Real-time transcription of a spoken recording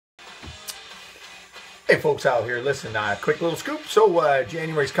Hey folks out here, listen, quick little scoop. So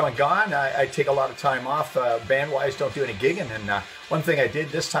January's come and gone. I take a lot of time off, band-wise, don't do any gigging. And one thing I did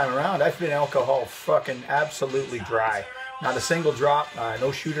this time around, I've been alcohol fucking absolutely dry. Not a single drop,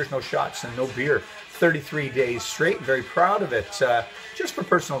 no shooters, no shots, and no beer. 33 days straight, very proud of it. Just for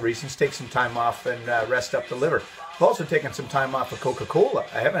personal reasons, take some time off and rest up the liver. I've also taken some time off of Coca-Cola.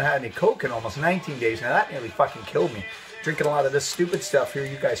 I haven't had any Coke in almost 19 days. Now that nearly fucking killed me. Drinking a lot of this stupid stuff here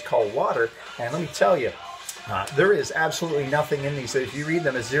you guys call water, and let me tell you, there is absolutely nothing in these. If you read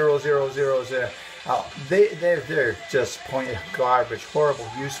them as 0, 0, 0, 0, they're just pointed garbage, horrible,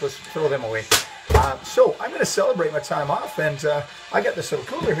 useless. Throw them away. So I'm going to celebrate my time off, and I got this little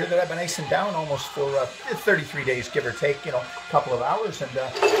cooler here that I've been icing down almost for 33 days, give or take, a couple of hours, and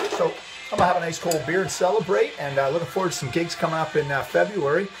so I'm going to have a nice cold beer and celebrate, and looking forward to some gigs coming up in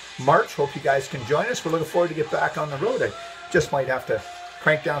February, March. Hope you guys can join us. We're looking forward to get back on the road. I just might have to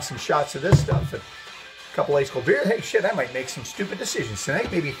crank down some shots of this stuff. And a couple ice cold beer. Hey, shit, I might make some stupid decisions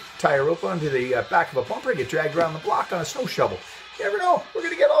tonight. Maybe tie a rope onto the back of a bumper and get dragged around the block on a snow shovel. You never know. We're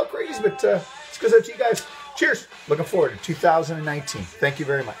going to get all crazy, but it's because of you guys. Cheers. Looking forward to 2019. Thank you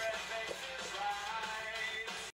very much.